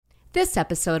This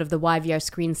episode of the YVR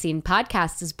Screen Scene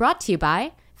podcast is brought to you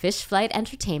by Fish Flight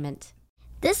Entertainment.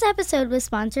 This episode was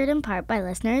sponsored in part by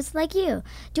listeners like you.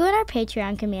 Join our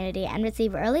Patreon community and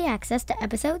receive early access to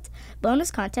episodes,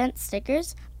 bonus content,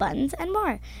 stickers, buttons, and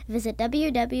more. Visit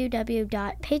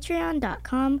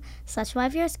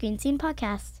www.patreon.com/YVR Screen Scene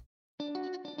podcast.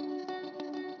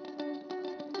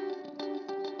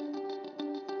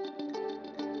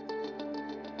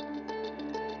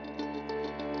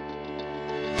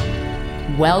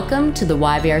 Welcome to the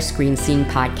YVR Screen Scene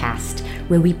podcast,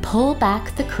 where we pull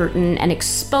back the curtain and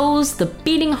expose the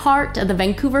beating heart of the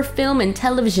Vancouver film and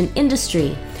television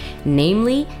industry,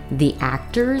 namely the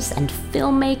actors and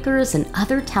filmmakers and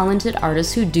other talented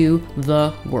artists who do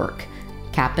the work.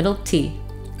 Capital T,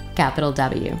 capital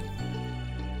W.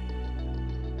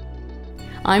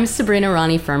 I'm Sabrina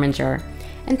Ronnie Furminger,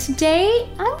 and today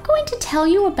I'm going to tell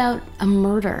you about a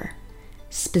murder,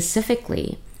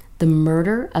 specifically the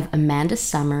murder of Amanda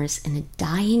Summers in a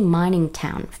dying mining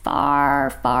town far,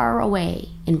 far away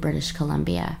in British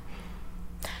Columbia.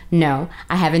 No,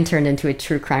 I haven't turned into a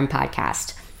true crime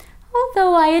podcast,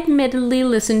 although I admittedly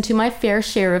listen to my fair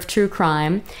share of true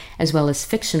crime, as well as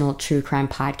fictional true crime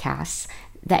podcasts,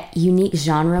 that unique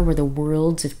genre where the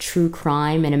worlds of true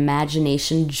crime and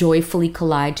imagination joyfully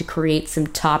collide to create some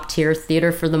top-tier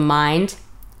theater for the mind.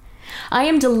 I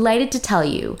am delighted to tell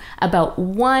you about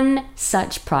one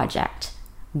such project,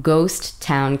 Ghost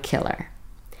Town Killer.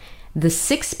 The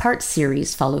 6-part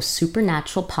series follows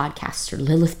supernatural podcaster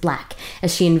Lilith Black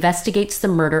as she investigates the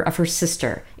murder of her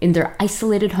sister in their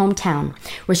isolated hometown,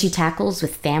 where she tackles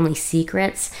with family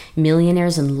secrets,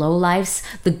 millionaires and lowlifes,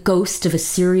 the ghost of a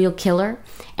serial killer,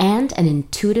 and an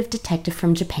intuitive detective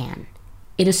from Japan.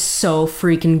 It is so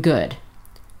freaking good.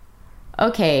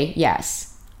 Okay, yes.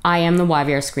 I am the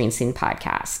YVR Screen Scene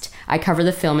podcast. I cover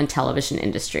the film and television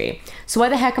industry. So why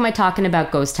the heck am I talking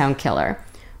about Ghost Town Killer?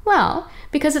 Well,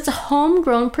 because it's a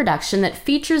homegrown production that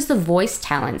features the voice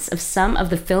talents of some of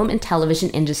the film and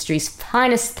television industry's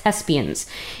finest thespians,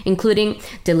 including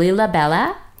Delilah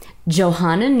Bella,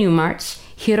 Johanna Newmarch,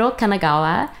 Hiro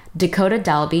Kanagawa, Dakota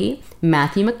Dalby,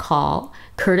 Matthew McCall,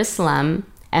 Curtis Lum,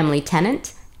 Emily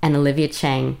Tennant, and Olivia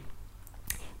Chang.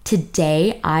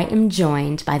 Today, I am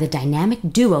joined by the dynamic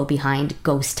duo behind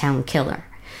Ghost Town Killer,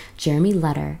 Jeremy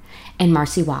Lutter and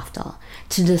Marcy Waughtal,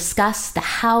 to discuss the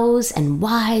hows and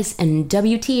whys and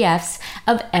WTFs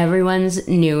of everyone's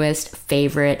newest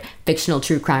favorite fictional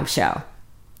true crime show.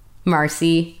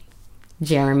 Marcy,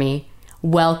 Jeremy,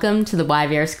 welcome to the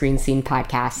YVR Screen Scene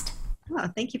podcast. Oh,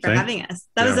 thank you for having us.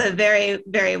 That was a very,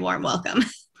 very warm welcome.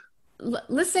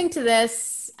 Listening to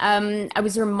this, I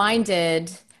was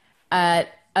reminded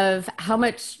of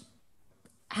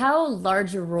how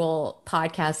large a role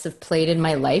podcasts have played in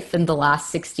my life in the last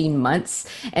 16 months.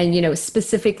 And,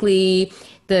 specifically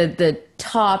the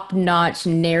top-notch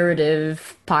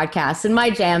narrative podcasts. And my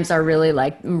jams are really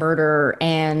like murder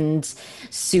and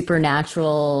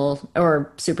supernatural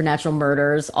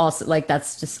murders. Also, like,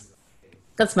 that's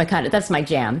my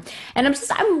jam. And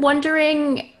I'm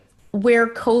wondering where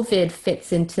COVID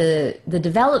fits into the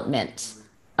development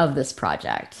of this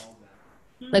project.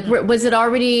 Like, was it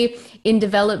already in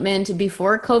development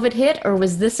before COVID hit, or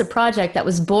was this a project that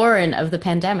was born of the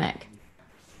pandemic?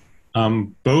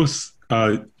 Both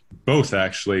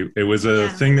actually. It was a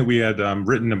thing that we had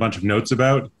written a bunch of notes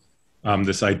about,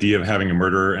 this idea of having a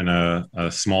murder in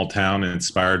a small town,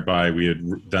 inspired by, we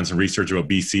had done some research about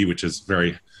BC, which has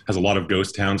a lot of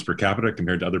ghost towns per capita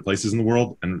compared to other places in the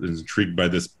world, and was intrigued by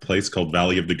this place called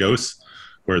Valley of the Ghosts,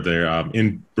 where they're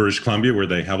in British Columbia, where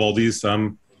they have all these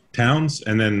towns.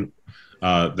 And then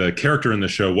the character in the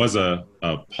show was is a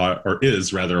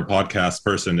podcast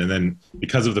person. And then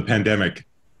because of the pandemic,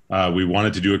 we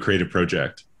wanted to do a creative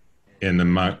project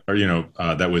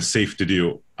that was safe to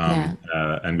do.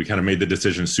 And we kind of made the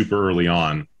decision super early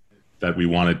on that we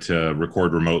wanted to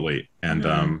record remotely. And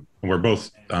we're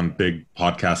both big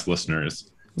podcast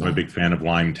listeners. I'm a big fan of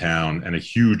Limetown and a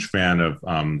huge fan of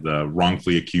the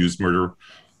wrongfully accused murder,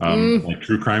 like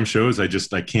true crime shows. I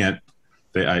can't.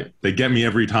 They get me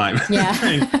every time. Yeah.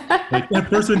 Like, that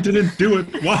person didn't do it.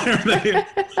 Why are they?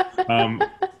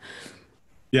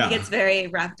 He gets very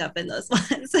wrapped up in those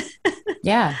ones.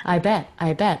 Yeah, I bet.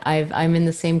 I'm in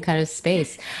the same kind of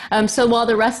space. So while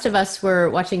the rest of us were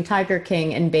watching Tiger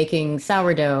King and baking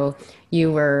sourdough,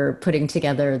 you were putting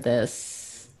together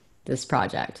this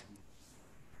project.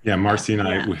 Yeah, Marcy and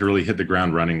I really hit the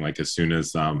ground running, like, as soon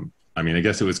as, I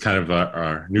guess it was kind of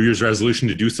our New Year's resolution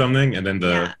to do something, and then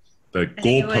the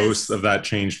goalposts of that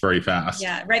changed very fast.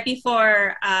 Yeah, right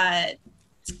before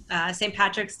St.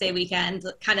 Patrick's Day weekend,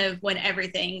 kind of when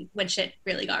shit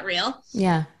really got real.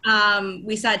 Yeah.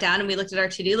 We sat down and we looked at our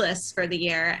to-do lists for the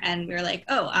year, and we were like,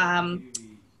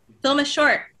 film a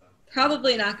short,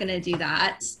 probably not going to do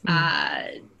that.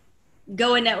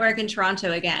 Go and network in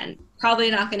Toronto again, probably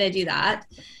not going to do that.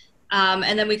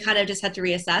 And then we kind of just had to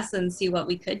reassess and see what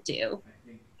we could do.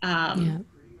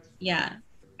 Yeah.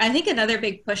 I think another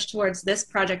big push towards this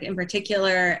project in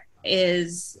particular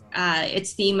is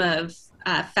its theme of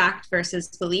fact versus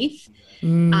belief,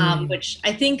 which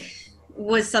I think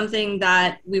was something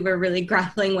that we were really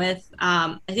grappling with.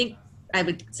 I think I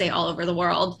would say all over the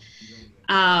world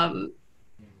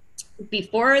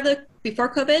before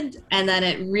COVID, and then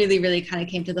it really, really kind of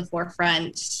came to the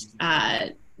forefront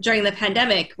during the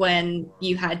pandemic, when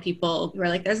you had people who were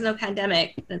like, "There's no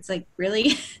pandemic." And it's like,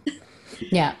 really?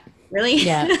 Yeah. Really?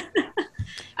 Yeah.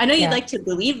 I know you'd like to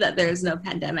believe that there's no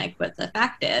pandemic, but the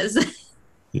fact is.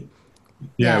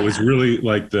 Yeah, it was really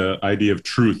like the idea of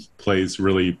truth plays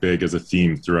really big as a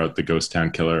theme throughout the Ghost Town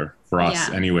Killer for us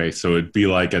anyway. So it'd be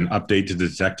like an update to the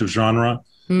detective genre.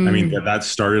 I mean, that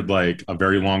started like a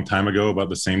very long time ago, about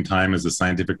the same time as the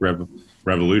scientific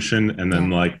revolution. And then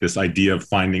like this idea of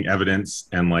finding evidence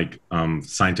and like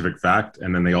scientific fact.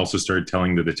 And then they also started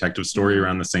telling the detective story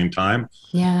around the same time.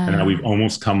 Yeah. And now we've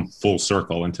almost come full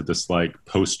circle into this like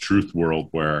post-truth world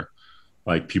where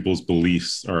like people's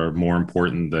beliefs are more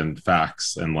important than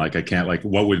facts. And like, I can't, like,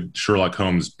 what would Sherlock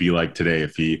Holmes be like today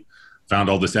if he found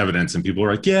all this evidence and people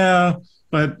are like, yeah,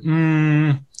 but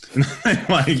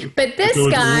like, but this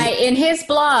guy in his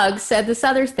blog said this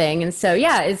other thing. And so,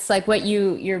 yeah, it's like what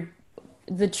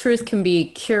the truth can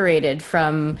be curated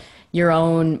from your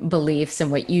own beliefs and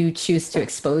what you choose to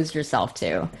expose yourself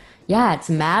to. Yeah, it's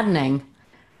maddening.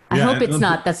 I hope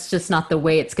that's just not the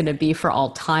way it's going to be for all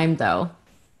time, though.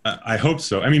 I hope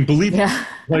so. I mean, belief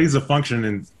plays a function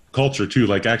in culture too,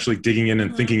 like actually digging in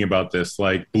and thinking about this.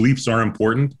 Like, beliefs are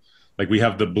important. Like, we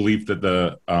have the belief that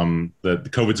the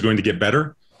COVID's going to get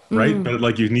better, right? But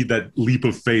like, you need that leap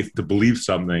of faith to believe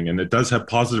something, and it does have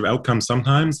positive outcomes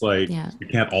sometimes. Like, you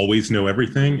can't always know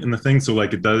everything in the thing, so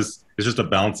like it's just a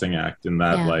balancing act in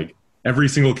that like every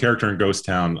single character in Ghost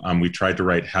Town we tried to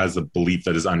write has a belief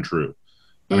that is untrue.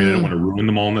 I mean, I don't want to ruin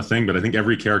them all in the thing, but I think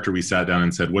every character we sat down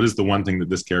and said, what is the one thing that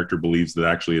this character believes that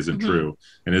actually isn't true?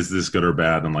 And is this good or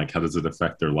bad? And like, how does it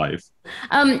affect their life?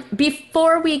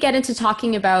 Before we get into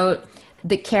talking about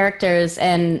the characters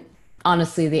and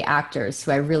honestly the actors,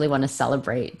 who I really want to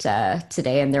celebrate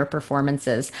today and their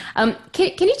performances, can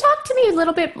you talk to me a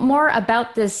little bit more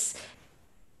about the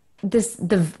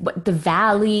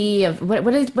valley of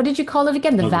what did you call it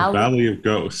again? The Valley of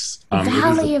Ghosts.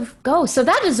 Valley of Ghosts. So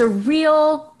that is a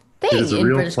real thing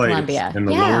in British Columbia. In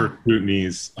the lower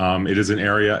Kootenays. It is an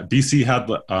area. BC had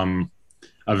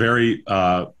a very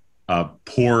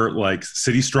poor like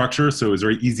city structure, so it was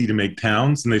very easy to make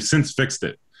towns, and they've since fixed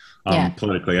it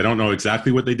politically. I don't know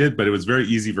exactly what they did, but it was very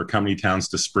easy for company towns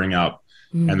to spring up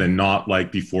and then not like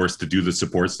be forced to do the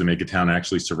supports to make a town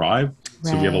actually survive.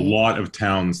 So we have a lot of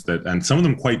towns and some of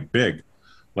them quite big.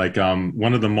 Like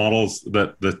one of the models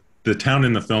that the town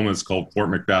in the film is called Fort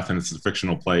Macbeth, and it's a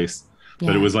fictional place,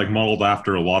 but it was like modeled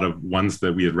after a lot of ones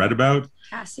that we had read about.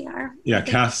 Cassiar. Yeah,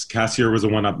 Cassiar was the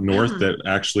one up north that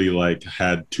actually like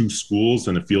had 2 schools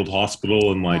and a field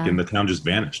hospital, and like and the town just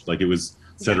vanished. Like, it was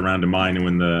set around a mine, and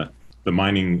when the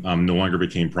mining no longer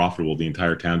became profitable, the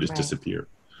entire town just disappeared.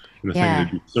 And the thing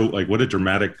that so like, what a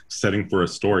dramatic setting for a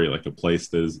story, like a place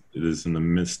that is in the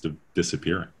midst of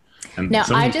disappearing. And now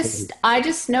I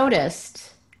just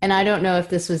noticed, and I don't know if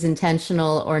this was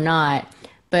intentional or not,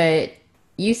 but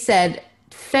you said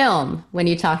film when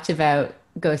you talked about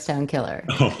Ghost Town Killer.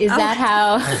 Is that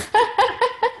how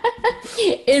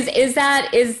is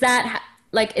that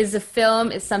like, is a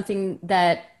film is something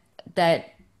that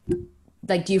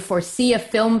like, do you foresee a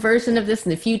film version of this in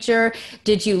the future?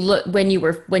 Did you look when you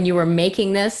were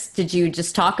making this? Did you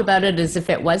just talk about it as if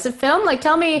it was a film? Like,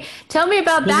 tell me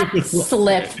about that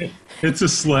slip. It's a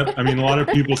slip. I mean, a lot of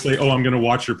people say, "Oh, I'm going to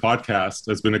watch your podcast."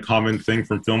 That's been a common thing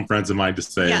from film friends of mine to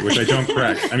say, which I don't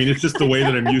correct. I mean, it's just the way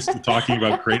that I'm used to talking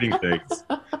about creating things.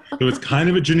 So it's kind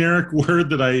of a generic word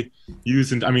that I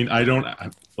use, and I mean, I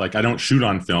don't shoot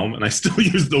on film, and I still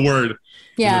use the word.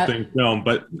 The thing film,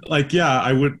 but like,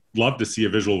 I would love to see a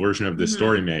visual version of this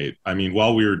story made. I mean,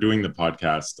 while we were doing the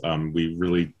podcast, we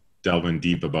really delved in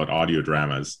deep about audio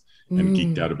dramas and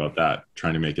geeked out about that,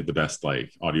 trying to make it the best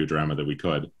like audio drama that we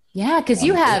could. Yeah, because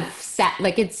you have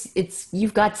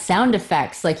you've got sound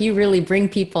effects. Like, you really bring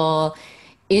people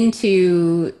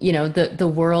into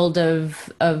the world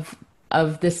of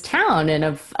this town and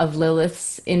of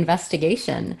Lilith's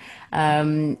investigation,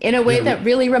 in a way that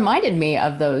really reminded me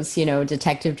of those,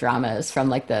 detective dramas from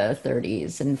like the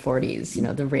 30s and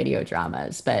 40s, the radio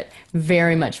dramas, but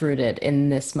very much rooted in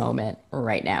this moment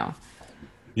right now.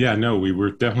 Yeah, no, we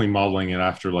were definitely modeling it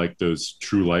after like those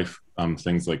true life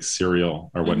things like Serial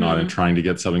or whatnot, and trying to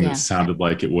get something that sounded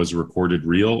like it was recorded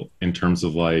real, in terms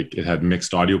of like it had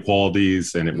mixed audio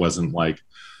qualities and it wasn't like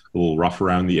a little rough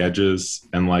around the edges.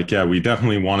 And like, yeah, we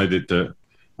definitely wanted it to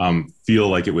feel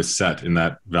like it was set in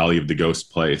that Valley of the Ghost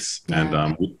place. And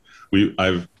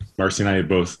Marcy and I had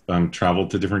both traveled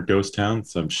to different ghost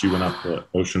towns. She went up to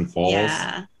Ocean Falls.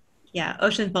 Yeah,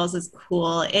 Ocean Falls is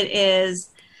cool. It is.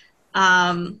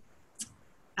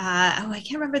 I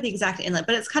can't remember the exact inlet,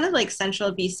 but it's kind of like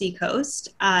central BC coast.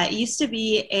 It used to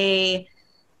be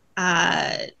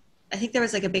I think there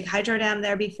was like a big hydro dam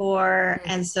there before.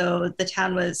 And so the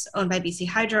town was owned by BC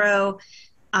Hydro.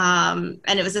 And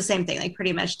it was the same thing, like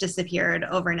pretty much disappeared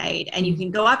overnight. And you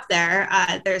can go up there.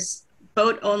 There's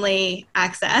boat only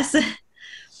access.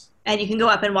 And you can go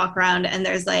up and walk around, and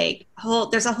there's a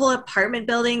whole apartment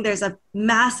building. There's a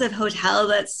massive hotel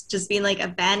that's just been like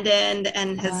abandoned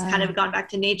and has kind of gone back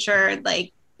to nature.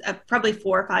 Like probably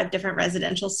 4 or 5 different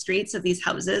residential streets of these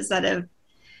houses that have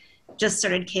just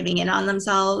started caving in on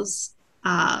themselves.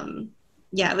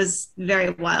 It was very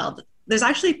wild. There's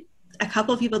actually a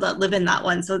couple of people that live in that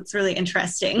one, so it's really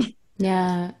interesting.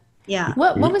 Yeah.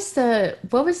 What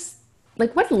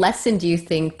lesson do you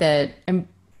think that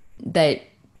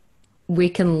we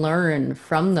can learn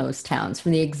from those towns,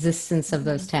 from the existence of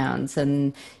those towns,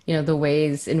 and the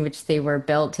ways in which they were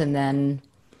built and then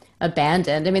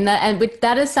abandoned? I mean,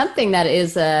 that is something that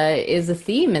is a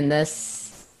theme in this.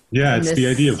 Yeah, it's the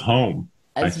idea of home.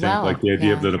 I think like the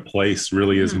idea of that a place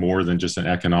really is more than just an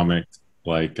economic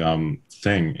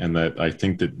thing, and that I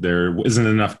think that there isn't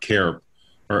enough care.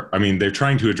 Or I mean, they're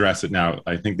trying to address it now.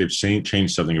 I think they've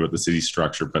changed something about the city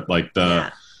structure, but like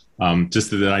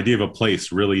just the idea of a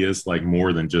place really is like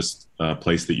more than just a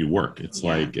place that you work. It's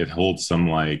like it holds some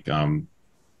like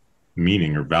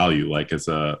meaning or value, like as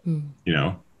a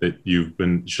that you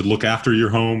should look after your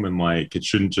home, and like it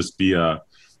shouldn't just be a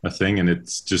thing. And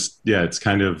it's just it's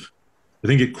kind of, I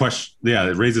think it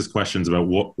raises questions about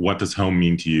what does home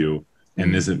mean to you,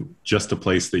 and is it just a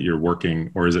place that you're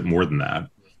working, or is it more than that?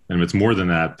 And if it's more than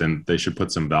that, then they should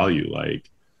put some value like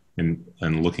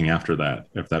and looking after that,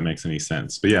 if that makes any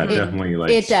sense. But definitely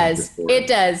like it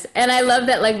does. And I love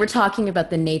that like we're talking about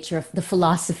the nature of the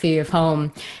philosophy of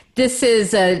home. This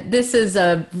is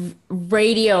a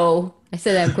radio, I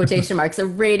say that in quotation marks, a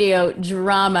radio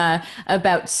drama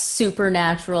about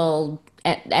supernatural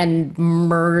and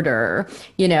murder,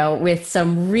 with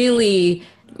some really,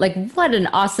 like, what an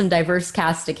awesome diverse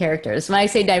cast of characters. When I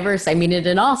say diverse, I mean it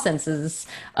in all senses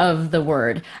of the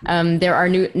word. There are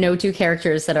no 2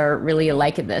 characters that are really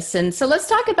alike in this. And so let's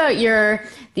talk about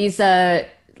these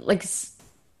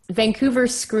Vancouver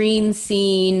screen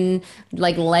scene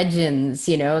like legends,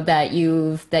 that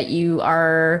you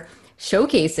are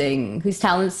showcasing, whose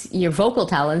talents, your vocal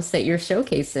talents that you're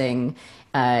showcasing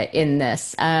in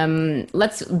this.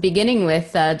 Let's beginning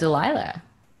with Delilah.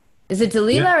 Is it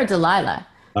Delilah or Delilah?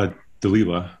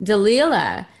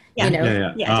 Delilah. Yeah,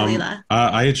 Delilah.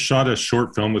 I had shot a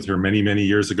short film with her many, many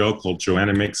years ago called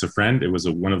Joanna Makes a Friend. It was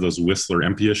one of those Whistler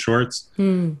Empia shorts.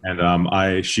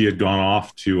 And she had gone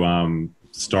off to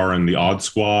star in The Odd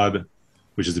Squad,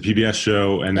 which is a PBS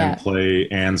show, and then play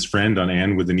Anne's friend on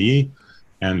Anne with an E.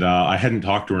 And I hadn't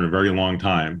talked to her in a very long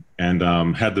time, and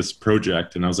had this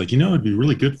project, and I was like, it'd be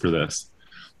really good for this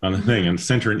on the thing, and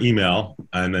sent her an email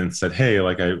and then said, hey,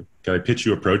 like, can I pitch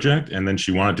you a project? And then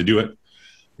she wanted to do it.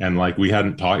 And like, we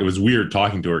hadn't talked, it was weird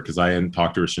talking to her because I hadn't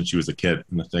talked to her since she was a kid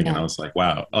in the thing. And I was like,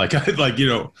 wow, like, that's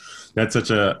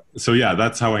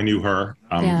that's how I knew her.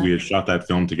 We had shot that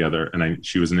film together, and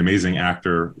she was an amazing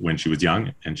actor when she was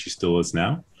young, and she still is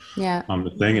now.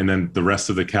 The thing. And then the rest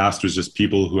of the cast was just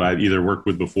people who I'd either worked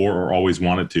with before or always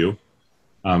wanted to.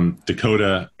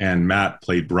 Dakota and Matt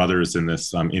played brothers in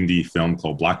this indie film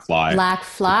called Black Fly.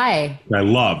 I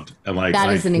loved. And like, that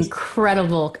is an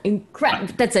incredible,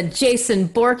 that's a Jason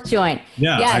Bourke joint.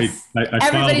 Yeah. Yes. I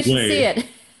everybody should see it.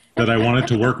 That I wanted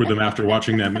to work with them after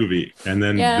watching that movie. And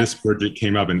then this project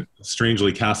came up and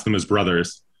strangely cast them as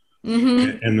brothers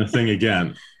and the thing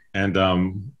again.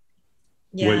 And,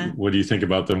 what do you think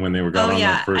about them when they were going on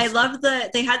that first? I love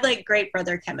they had like great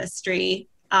brother chemistry.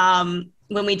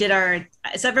 When we did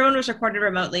so everyone was recorded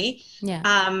remotely.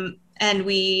 And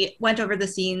we went over the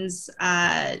scenes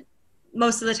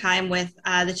most of the time with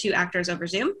the 2 actors over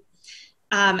Zoom.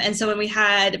 And so when we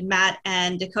had Matt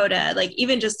and Dakota, like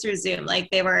even just through Zoom,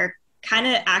 like they were kind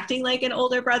of acting like an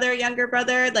older brother, younger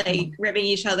brother, like ribbing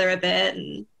each other a bit.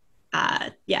 And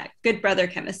good brother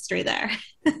chemistry there.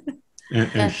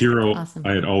 And Hero, awesome.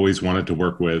 I had always wanted to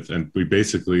work with, and we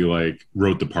basically like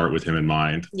wrote the part with him in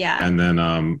mind. Yeah. And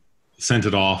then sent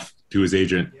it off to his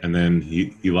agent, and then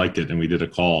he liked it, and we did a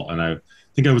call. And I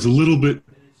think I was a little bit,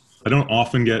 I don't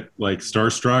often get like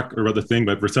starstruck or about the thing,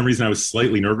 but for some reason I was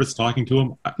slightly nervous talking to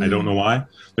him. I don't know why,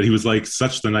 but he was like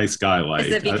such the nice guy. Like,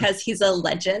 is it because he's a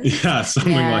legend? Yeah,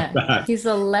 something like that. He's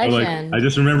a legend. Like, I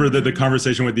just remember that the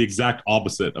conversation went the exact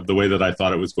opposite of the way that I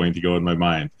thought it was going to go in my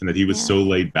mind, and that he was so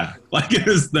laid back, like in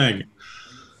his thing.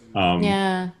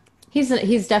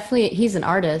 He's definitely, he's an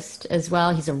artist as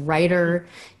well. He's a writer,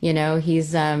 you know,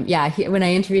 he's, when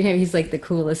I interviewed him, he's like the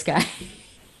coolest guy.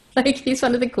 Like, he's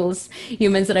one of the coolest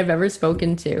humans that I've ever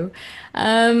spoken to.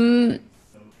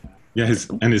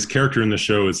 His character in the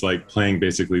show is like playing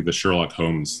basically the Sherlock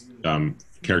Holmes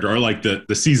character, or like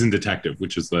the seasoned detective,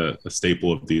 which is a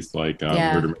staple of these like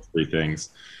murder mystery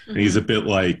things. And he's a bit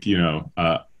like, you know,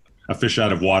 a fish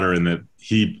out of water, in that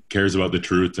he cares about the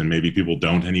truth and maybe people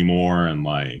don't anymore. And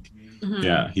like,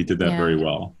 he did that very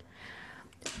well.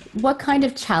 What kind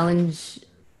of challenges,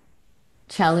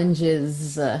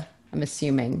 I'm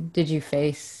assuming, did you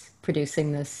face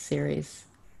producing this series?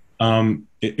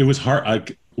 It was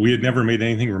hard. We had never made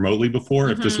anything remotely before.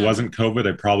 If this wasn't COVID,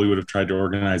 I probably would have tried to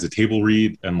organize a table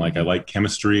read. And like, I like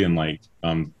chemistry and like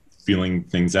feeling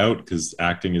things out, because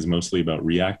acting is mostly about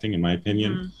reacting, in my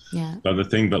opinion.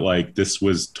 But like, this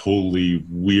was totally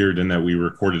weird in that we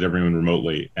recorded everyone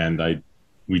remotely, and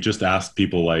we just asked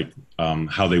people like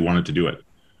how they wanted to do it.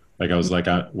 Like, I was like,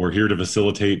 we're here to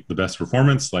facilitate the best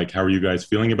performance. Like, how are you guys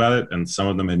feeling about it? And some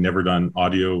of them had never done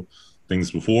audio things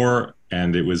before.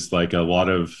 And it was like a lot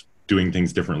of doing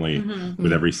things differently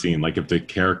with every scene. Like, if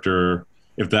the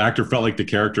actor felt like the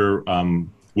character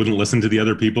wouldn't listen to the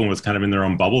other people and was kind of in their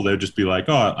own bubble, they'd just be like,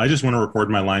 oh, I just want to record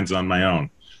my lines on my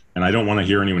own. And I don't want to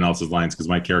hear anyone else's lines, because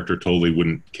my character totally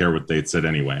wouldn't care what they'd said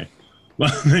anyway.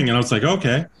 And I was like,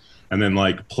 okay. And then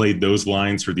like played those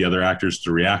lines for the other actors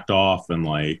to react off, and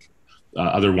like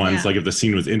other ones, like if the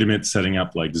scene was intimate, setting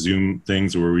up like Zoom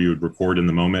things where we would record in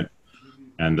the moment,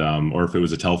 and or if it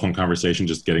was a telephone conversation,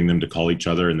 just getting them to call each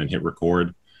other and then hit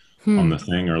record on the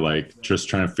thing, or like just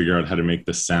trying to figure out how to make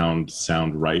the sound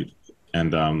right.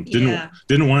 And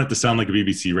didn't want it to sound like a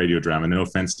BBC radio drama. No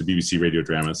offense to BBC radio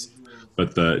dramas,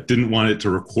 but didn't want it to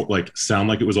record like sound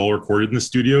like it was all recorded in the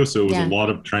studio. So it was a lot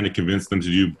of trying to convince them to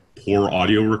do poor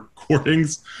audio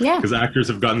recordings, because actors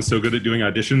have gotten so good at doing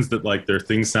auditions that like their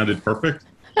things sounded perfect.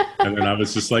 And then I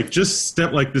was just like, just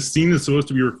step, like the scene is supposed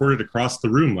to be recorded across the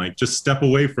room, like just step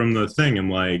away from the thing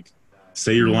and like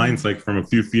say your lines like from a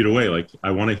few feet away. Like, I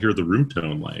want to hear the room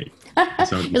tone. Like,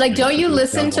 you're like, don't you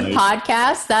listen to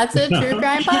podcasts? That's a true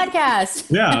crime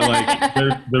podcast.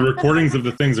 Like the recordings of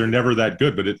the things are never that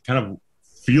good, but it kind of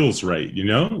feels right, you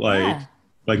know?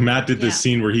 Like Matt did this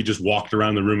scene where he just walked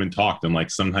around the room and talked, and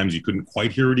like sometimes you couldn't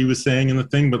quite hear what he was saying in the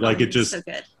thing, but like it just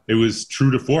it was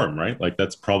true to form, right? Like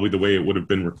that's probably the way it would have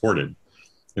been recorded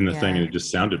in the thing, and it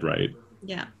just sounded right.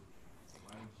 Yeah.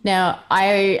 Now,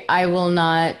 I'm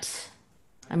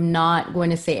not going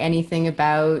to say anything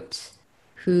about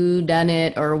who done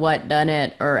it or what done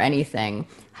it or anything.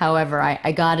 However,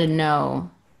 I gotta know,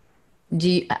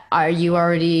 are you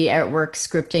already at work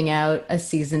scripting out a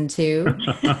season 2?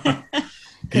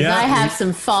 Because I have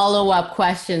some follow-up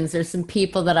questions. There's some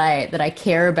people that I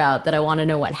care about, that I want to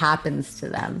know what happens to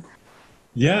them.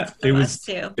 Yeah, it was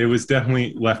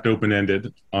definitely left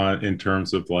open-ended in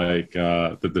terms of like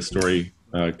that the story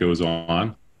goes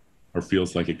on, or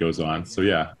feels like it goes on. So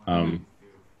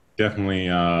definitely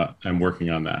I'm working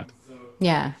on that.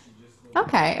 Yeah.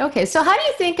 Okay. So how do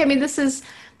you think, I mean, this is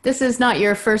not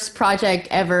your first project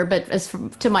ever, but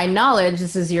to my knowledge,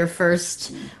 this is your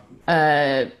first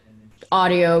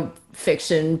audio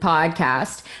fiction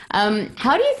podcast.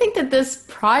 How do you think that this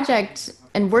project,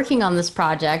 and working on this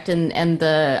project, and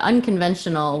the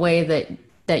unconventional way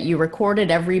that you recorded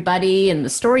everybody and the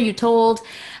story you told,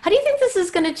 how do you think this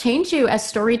is going to change you as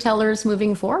storytellers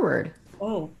moving forward?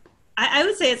 Oh, I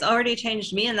would say it's already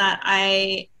changed me in that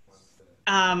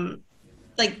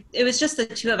like it was just the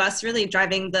two of us really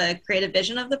driving the creative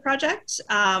vision of the project.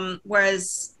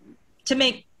 Whereas to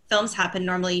make films happen,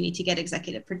 normally you need to get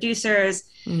executive producers.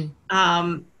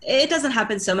 It doesn't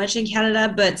happen so much in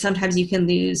Canada, but sometimes you can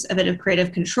lose a bit of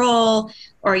creative control,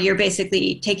 or you're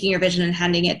basically taking your vision and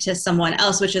handing it to someone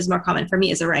else, which is more common for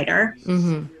me as a writer.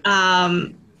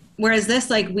 Whereas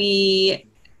this, like we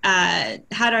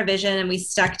had our vision and we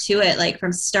stuck to it, like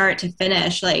from start to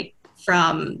finish, like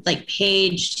from like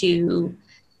page to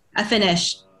a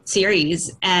finished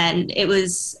series. And it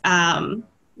was,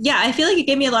 I feel like it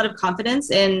gave me a lot of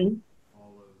confidence in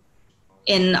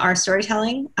our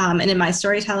storytelling, and in my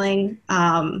storytelling,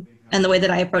 and the way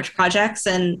that I approach projects,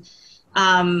 and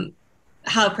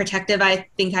how protective I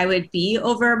think I would be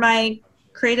over my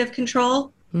creative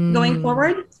control going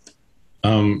forward.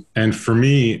 And for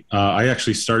me, I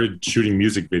actually started shooting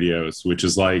music videos, which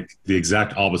is like the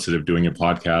exact opposite of doing a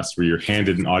podcast where you're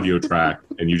handed an audio track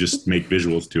and you just make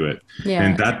visuals to it. Yeah.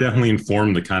 And that definitely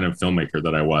informed the kind of filmmaker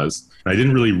that I was. And I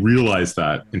didn't really realize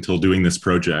that until doing this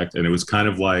project. And it was kind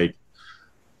of like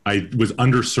I was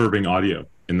underserving audio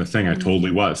in the thing. I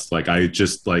totally was. Like, I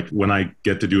just, like, when I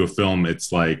get to do a film,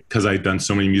 it's like, because I've done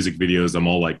so many music videos, I'm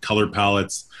all like color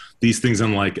palettes, these things.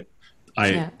 I'm like,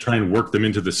 I try and work them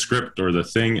into the script or the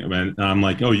thing. And I'm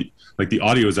like, oh, like the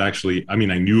audio is actually, I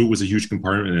mean, I knew it was a huge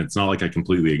compartment and it's not like I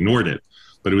completely ignored it,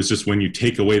 but it was just when you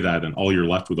take away that and all you're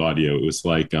left with audio, it was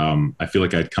like, I feel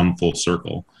like I'd come full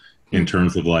circle in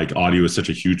terms of like audio is such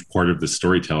a huge part of the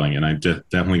storytelling. And I'm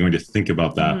definitely going to think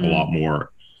about that a lot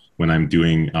more when I'm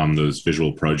doing those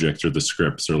visual projects or the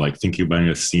scripts, or like thinking about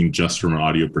a scene just from an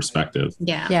audio perspective.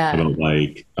 Yeah. About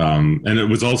like, and it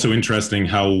was also interesting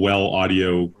how well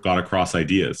audio got across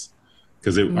ideas,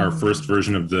 because our first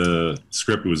version of the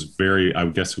script was very, I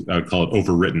guess I would call it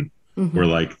overwritten, where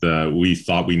like we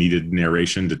thought we needed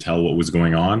narration to tell what was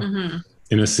going on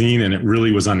in a scene, and it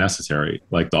really was unnecessary.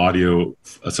 Like the audio,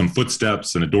 some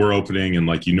footsteps and a door opening, and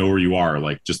like, you know where you are,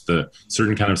 like just the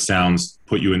certain kind of sounds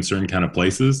put you in certain kind of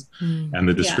places. And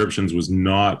the descriptions was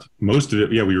not, most of it,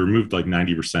 we removed like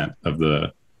 90% of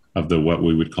the what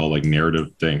we would call like narrative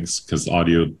things, because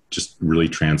audio just really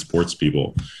transports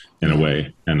people in a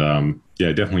way. And I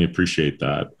definitely appreciate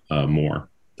that more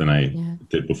than I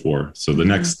did before. So the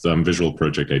next visual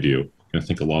project I do, I'm gonna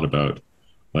think a lot about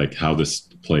like how this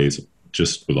plays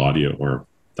just with audio or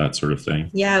that sort of thing.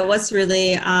 Yeah, it was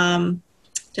really, do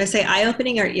I say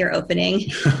eye-opening or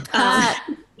ear-opening?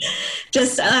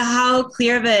 Just how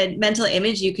clear of a mental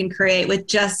image you can create with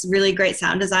just really great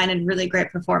sound design and really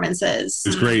great performances.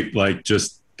 It's great, like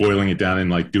just boiling it down and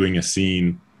like doing a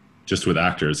scene just with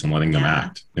actors and letting them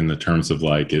act, in the terms of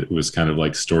like, it was kind of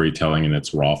like storytelling in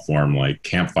its raw form, like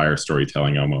campfire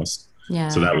storytelling almost. Yeah.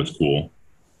 So that was cool.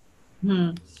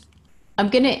 I'm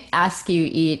going to ask you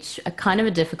each a kind of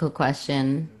a difficult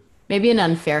question, maybe an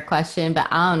unfair question, but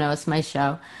I don't know. It's my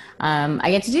show.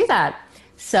 I get to do that.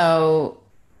 So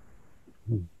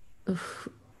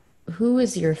who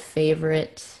is your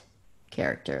favorite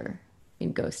character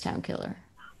in Ghost Town Killer?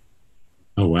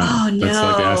 Oh, wow. Oh, no. That's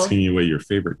like asking you what your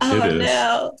favorite kid is. Oh,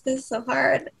 no. This is so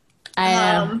hard. I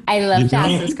know. I love to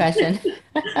ask this question.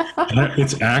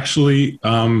 It's actually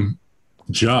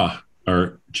Gia,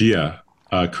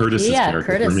 Curtis's character.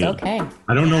 Curtis, for me. Okay.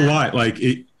 I don't know why. Like,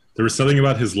 there was something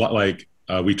about his, like,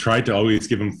 we tried to always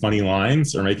give him funny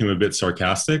lines or make him a bit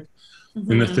sarcastic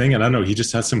in the thing. And I don't know, he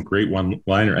just has some great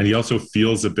one-liner. And he also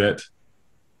feels a bit,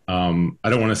 I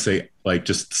don't want to say like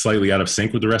just slightly out of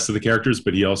sync with the rest of the characters,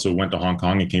 but he also went to Hong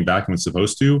Kong and came back and was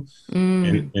supposed to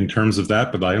in terms of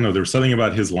that. But I don't know, there was something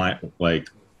about his line, like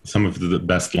some of the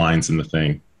best lines in the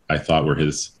thing I thought were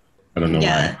his. I don't know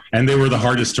why. And they were the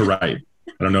hardest to write.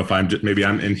 I don't know if maybe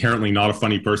I'm inherently not a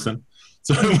funny person.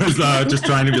 So I was just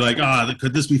trying to be like,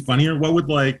 could this be funnier? What would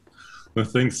like the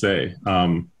thing say?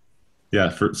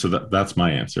 So that's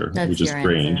my answer, which is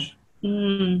Grange.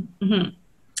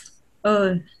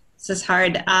 Oh, this is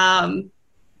hard. I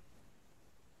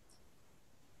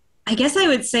guess I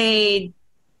would say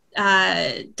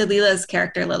Delilah's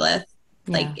character, Lilith.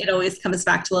 Like, it always comes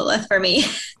back to Lilith for me.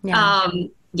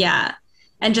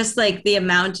 And just like the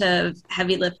amount of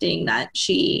heavy lifting that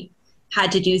she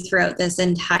had to do throughout this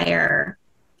entire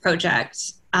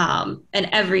project. And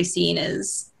every scene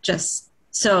is just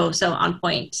so on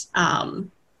point. And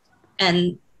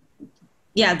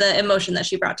the emotion that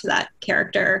she brought to that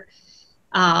character.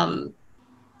 Again,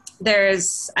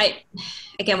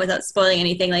 without spoiling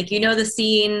anything, like, the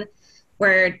scene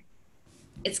where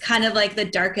it's kind of like the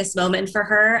darkest moment for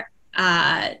her.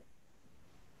 That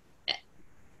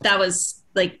was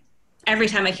like, every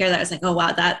time I hear that, I was like, oh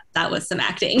wow, that was some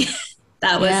acting.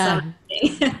 That was some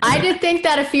acting. I did think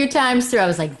that a few times through. I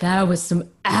was like, that was some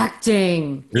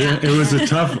acting. Yeah, it was a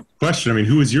tough question. I mean,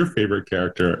 who was your favorite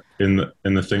character in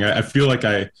the thing? I feel like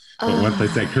once I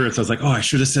said Curtis, I was like, oh, I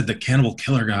should have said the cannibal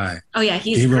killer guy. Oh yeah,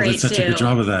 he's Gabriel great did such too. a good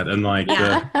job of that. And like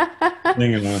the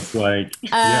thing, and it's like,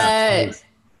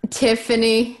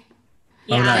 Tiffany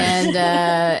nice.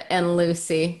 and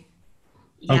Lucy.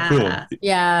 Yeah. Oh, cool.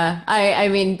 Yeah, I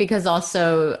mean, because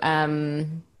also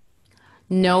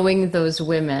knowing those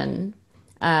women,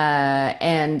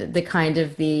 and the kind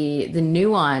of the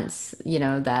nuance,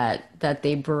 that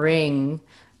they bring.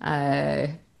 Yeah.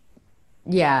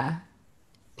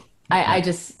 But I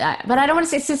don't want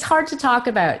to say it's hard to talk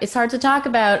about. It's hard to talk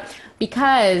about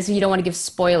because you don't want to give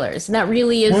spoilers, and that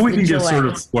really is Well, we the can joy. give sort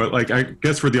of like, I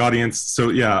guess for the audience. So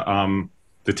yeah,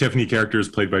 the Tiffany character is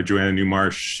played by Joanna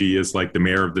Newmarsh. She is like the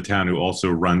mayor of the town who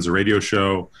also runs a radio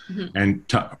show, and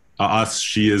to us,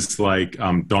 she is like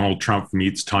Donald Trump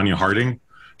meets Tanya Harding.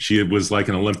 She was like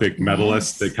an Olympic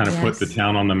medalist that kind of put the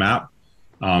town on the map.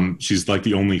 She's like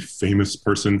the only famous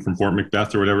person from Fort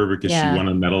Macbeth or whatever because she won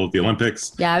a medal at the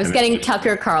Olympics. Yeah, I was getting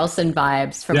Tucker Carlson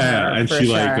vibes from her. Yeah, and she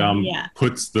sure. like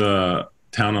puts the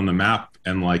town on the map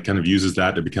and like kind of uses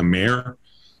that to become mayor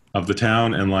of the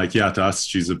town. And like, yeah, to us,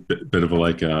 she's a bit of a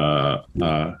like,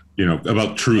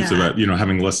 about truth, about,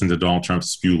 having listened to Donald Trump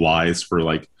spew lies for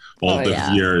like all those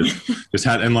years.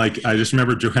 And like, I just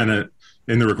remember Joanna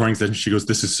in the recording session, she goes,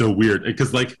 "This is so weird."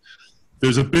 Because like,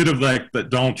 there's a bit of like that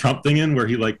Donald Trump thing in where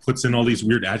he like puts in all these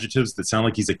weird adjectives that sound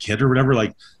like he's a kid or whatever. Like,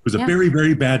 he was a very,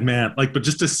 very bad man. Like, but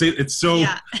just to say it's so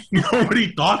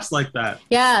nobody talks like that.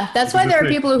 Yeah, that's why there are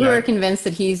people who are convinced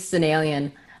that he's an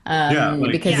alien.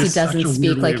 Because he doesn't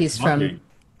speak like he's from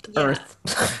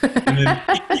Earth. And then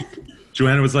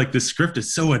Joanna was like, "This script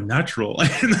is so unnatural."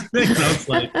 And the thing, I was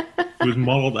like, it was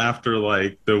modeled after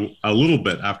like a little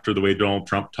bit after the way Donald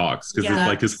Trump talks because it's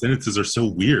like his sentences are so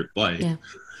weird. Like.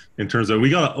 In terms of we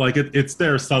got like it's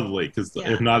there subtly because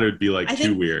if not it would be like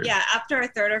too weird. Yeah, after our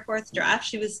third or fourth draft,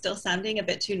 she was still sounding a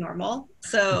bit too normal.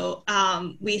 So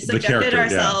we subjected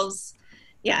ourselves.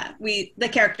 We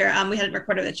hadn't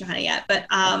recorded with Johanna yet, but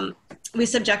we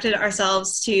subjected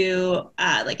ourselves to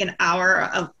like an hour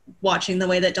of watching the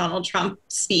way that Donald Trump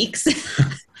speaks.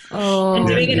 And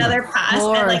doing another pass.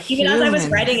 And like even as I was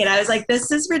writing it, I was like,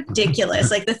 this is ridiculous.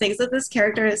 Like the things that this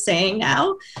character is saying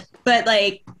now. But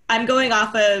like I'm going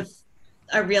off of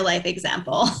a real life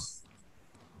example.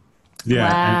 Yeah.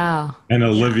 Wow. And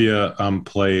Olivia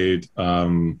played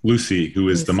Lucy, who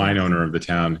is the mine owner of the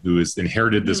town, who has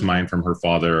inherited this mine from her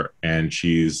father, and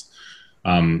she's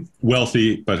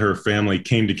wealthy, but her family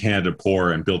came to Canada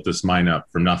poor and built this mine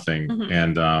up for nothing.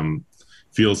 And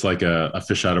feels like a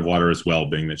fish out of water as well,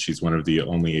 being that she's one of the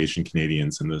only Asian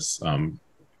Canadians in this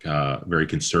very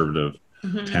conservative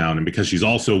town. And because she's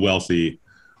also wealthy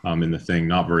in the thing,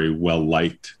 not very well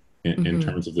liked in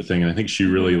terms of the thing. And I think she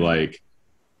really like,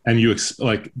 and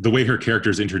like the way her character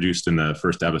is introduced in the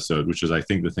first episode, which is I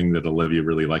think the thing that Olivia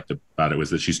really liked about it was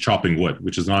that she's chopping wood,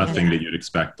 which is not a thing that you'd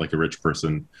expect like a rich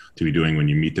person to be doing when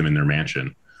you meet them in their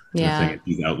mansion. Yeah, the thing,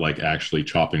 he's out like actually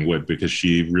chopping wood because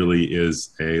she really is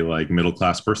a like middle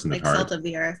class person like at heart. Salt of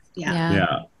the earth.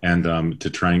 And to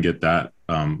try and get that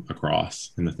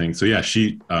across in the thing. So yeah,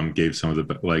 she gave some of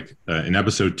the like in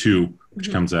episode 2,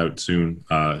 which comes out soon.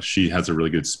 She has a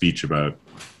really good speech about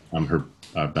her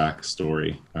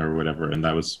backstory or whatever, and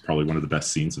that was probably one of the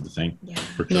best scenes of the thing.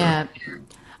 For sure. Yeah.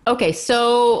 Okay,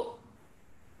 so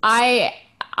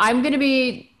I'm going to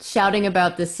be shouting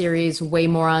about this series way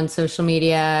more on social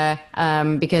media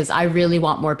because I really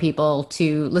want more people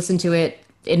to listen to it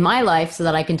in my life so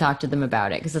that I can talk to them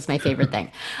about it because that's my favorite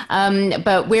thing.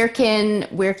 But where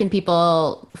can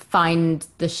people find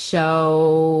the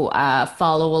show,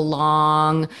 follow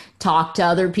along, talk to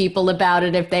other people about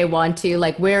it if they want to?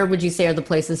 Like, where would you say are the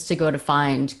places to go to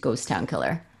find Ghost Town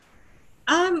Killer?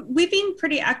 We've been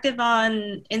pretty active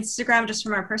on Instagram just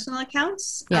from our personal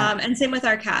accounts. And same with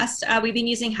our cast. We've been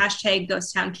using hashtag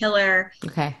Ghost Town Killer.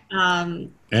 Okay.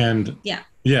 And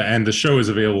the show is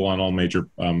available on all major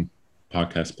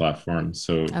podcast platforms.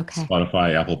 So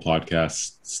Spotify, Apple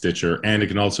Podcasts, Stitcher, and it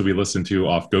can also be listened to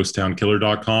off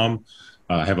ghosttownkiller.com.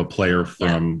 I have a player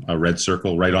from Red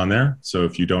Circle right on there. So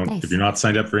if you're not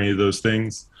signed up for any of those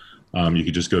things, you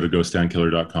could just go to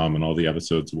ghosttownkiller.com and all the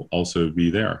episodes will also be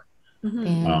there.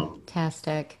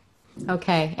 Fantastic.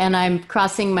 Okay. And I'm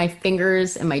crossing my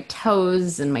fingers and my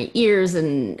toes and my ears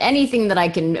and anything that I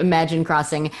can imagine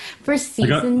crossing for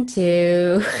season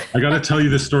 2. I got to tell you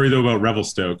this story, though, about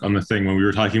Revelstoke on the thing when we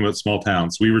were talking about small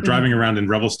towns. We were driving around and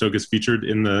Revelstoke is featured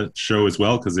in the show as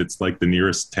well because it's like the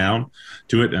nearest town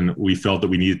to it. And we felt that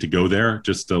we needed to go there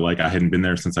just to I hadn't been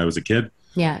there since I was a kid.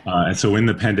 Yeah. And so in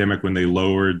the pandemic, when they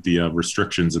lowered the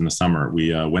restrictions in the summer,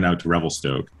 we went out to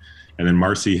Revelstoke. And then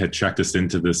Marcy had checked us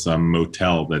into this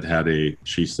motel that had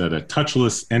she said, a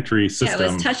touchless entry system. Yeah,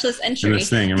 it was touchless entry. In this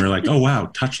thing. And we were like, oh, wow,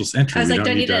 touchless entry. I was like,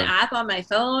 do I need an app on my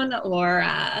phone or...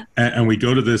 And we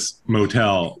go to this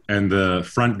motel and the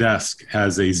front desk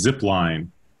has a zip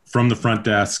line from the front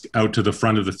desk out to the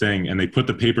front of the thing. And they put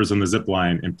the papers on the zip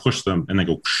line and push them and they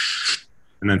go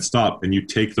and then stop. And you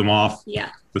take them off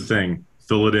the thing.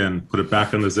 fill it in, put it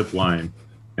back on the zip line,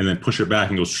 and then push it back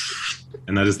and go,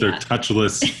 and that is their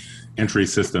touchless entry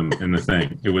system in the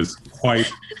thing. It was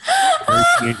quite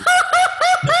very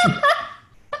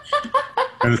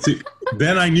and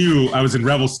then I knew I was in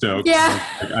Revelstoke. Yeah.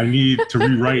 I need to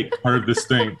rewrite part of this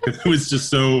thing because it was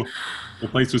just the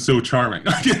place was so charming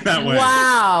that way.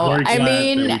 Wow. I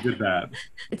mean, we did that.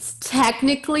 It's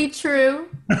technically true.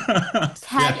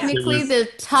 Technically, there's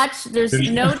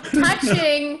no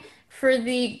touching for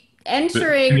the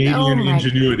entering. Canadian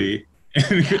ingenuity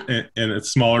and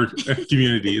smaller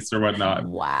communities or whatnot.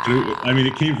 Wow.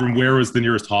 It came from where was the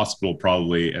nearest hospital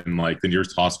probably, and like the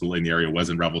nearest hospital in the area was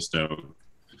in Revelstoke.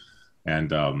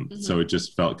 And so it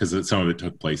just felt, because some of it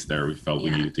took place there, we felt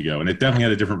we needed to go. And it definitely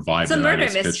had a different vibe. It's a murder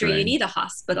mystery. You need a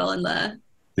hospital in the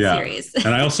series.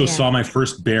 And I also saw my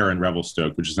first bear in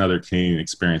Revelstoke, which is another Canadian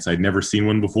experience. I'd never seen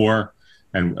one before.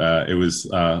 And it was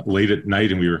late at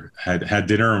night, and we had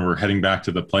dinner, and we're heading back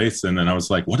to the place. And then I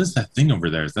was like, what is that thing over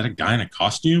there? Is that a guy in a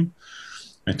costume?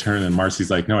 I turned, and Marcy's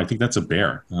like, no, I think that's a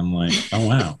bear. And I'm like, oh,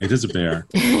 wow, it is a bear.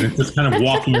 And it's just kind of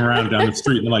walking around down the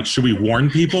street. And they're like, should we warn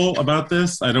people about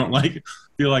this? I don't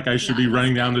feel like I should be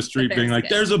running down the street being like,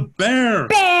 there's a bear.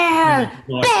 Bear!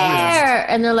 Like, bear! Oh, yeah.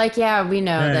 And they're like, yeah, we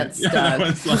know that's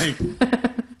stuff.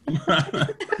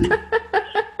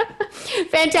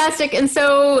 Fantastic. And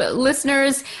so,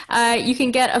 listeners, you can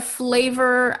get a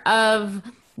flavor of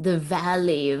the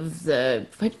Valley of the...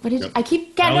 I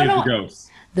keep getting... Valley of the Ghosts.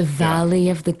 The Valley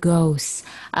of the Ghosts.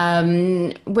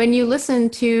 When you listen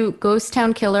to Ghost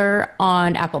Town Killer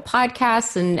on Apple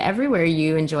Podcasts and everywhere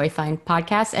you enjoy fine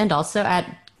podcasts, and also at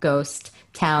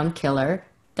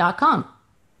ghosttownkiller.com.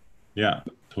 Yeah,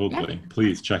 totally. Yeah.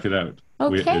 Please check it out.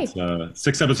 Okay. It's a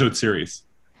 6-episode series.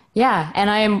 Yeah, and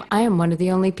I am one of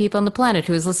the only people on the planet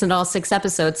who has listened to all 6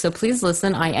 episodes, so please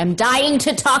listen. I am dying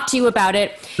to talk to you about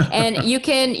it. And you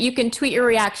can tweet your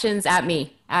reactions at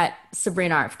me at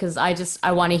Sabrina Arf, because I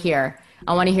want to hear.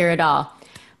 I want to hear it all.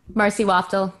 Marcy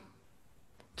Waughtal,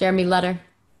 Jeremy Lutter,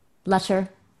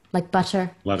 like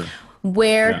butter. Lutter.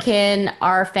 Where can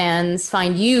our fans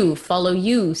find you, follow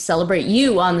you, celebrate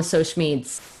you on the social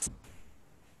medias?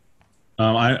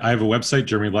 I have a website,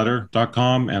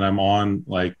 jeremylutter.com, and I'm on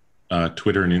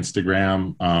Twitter and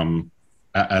Instagram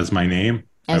as my name.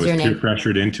 I was peer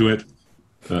pressured into it.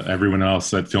 Everyone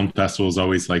else at film festivals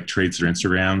always trades their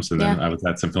Instagrams, and then I was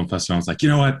at some film festival. I was like, you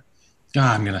know what?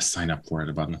 I'm gonna sign up for it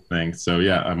about the thing. So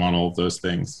I'm on all of those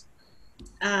things.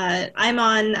 I'm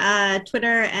on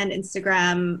Twitter and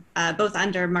Instagram, both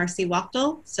under Marcy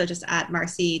Waughtal. So just at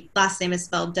Marcy. Last name is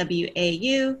spelled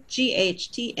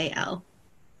Waughtal.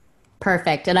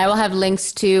 Perfect. And I will have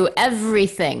links to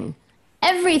everything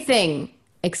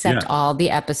except all the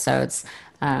episodes.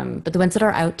 But the ones that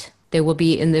are out, they will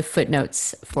be in the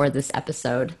footnotes for this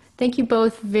episode. Thank you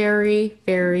both very,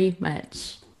 very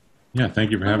much. Yeah,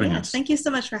 thank you for having us. Thank you so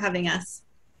much for having us.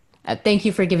 Thank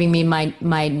you for giving me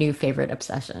my new favorite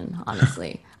obsession,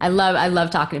 honestly. I love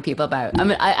talking to people about...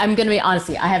 I'm going to be...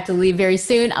 Honestly, I have to leave very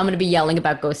soon. I'm going to be yelling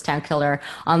about Ghost Town Killer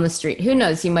on the street. Who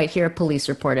knows? You might hear a police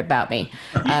report about me.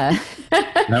 Well,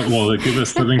 give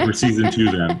us something for season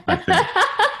 2 then, I think.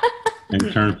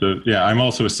 In terms of... Yeah, I'm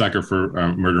also a sucker for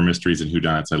murder mysteries and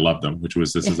whodunits. I love them,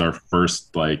 this is our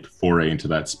first foray into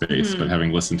that space. But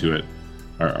having listened to it,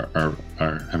 or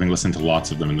having listened to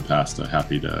lots of them in the past,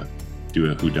 happy to do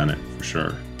a whodunit for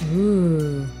sure.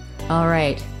 Ooh. All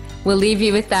right. We'll leave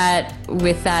you with that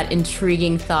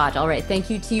intriguing thought. All right. Thank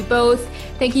you to you both.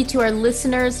 Thank you to our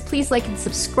listeners. Please like and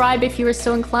subscribe if you are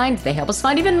so inclined. They help us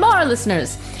find even more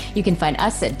listeners. You can find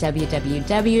us at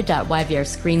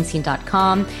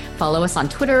www.yvrscreenscene.com. Follow us on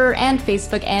Twitter and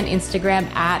Facebook and Instagram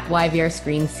at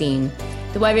YVRScreenScene.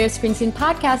 The YVR Screen Scene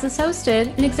podcast is hosted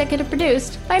and executive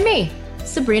produced by me,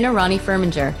 Sabrina Ronnie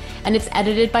Firminger, and it's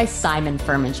edited by Simon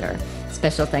Firminger.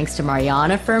 Special thanks to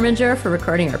Mariana Firminger for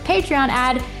recording our Patreon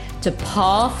ad, to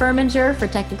Paul Firminger for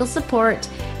technical support,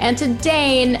 and to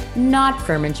Dane, not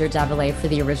Firminger Davile, for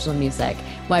the original music.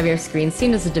 YVR Screen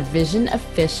Scene is a division of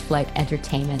Fish Flight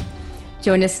Entertainment.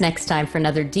 Join us next time for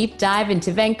another deep dive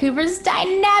into Vancouver's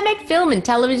dynamic film and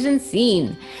television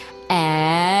scene.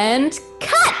 And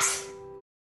cut!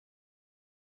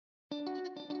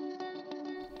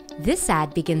 This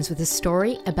ad begins with a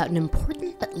story about an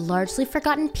important but largely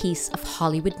forgotten piece of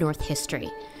Hollywood North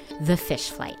history, the fish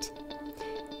flight.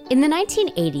 In the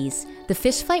 1980s, the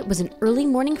fish flight was an early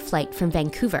morning flight from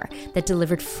Vancouver that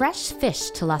delivered fresh fish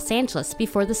to Los Angeles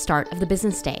before the start of the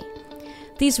business day.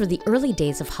 These were the early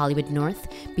days of Hollywood North,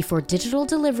 before digital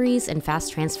deliveries and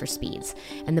fast transfer speeds,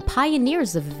 and the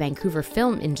pioneers of the Vancouver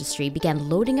film industry began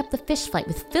loading up the fish flight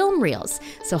with film reels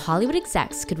so Hollywood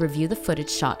execs could review the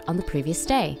footage shot on the previous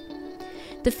day.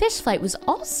 The Fish Flight was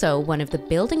also one of the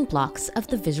building blocks of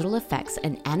the visual effects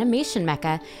and animation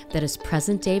mecca that is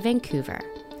present-day Vancouver.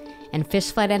 And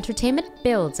Fish Flight Entertainment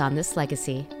builds on this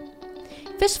legacy.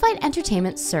 Fish Flight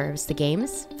Entertainment serves the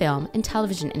games, film, and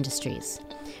television industries.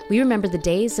 We remember the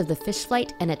days of the Fish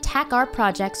Flight and attack our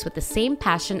projects with the same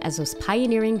passion as those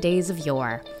pioneering days of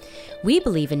yore. We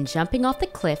believe in jumping off the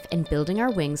cliff and building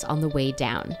our wings on the way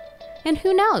down. And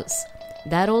who knows?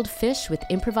 That old fish with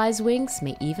improvised wings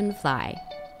may even fly.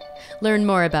 Learn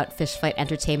more about Fish Flight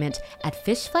Entertainment at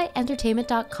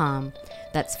fishflightentertainment.com.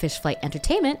 That's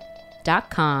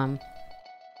fishflightentertainment.com.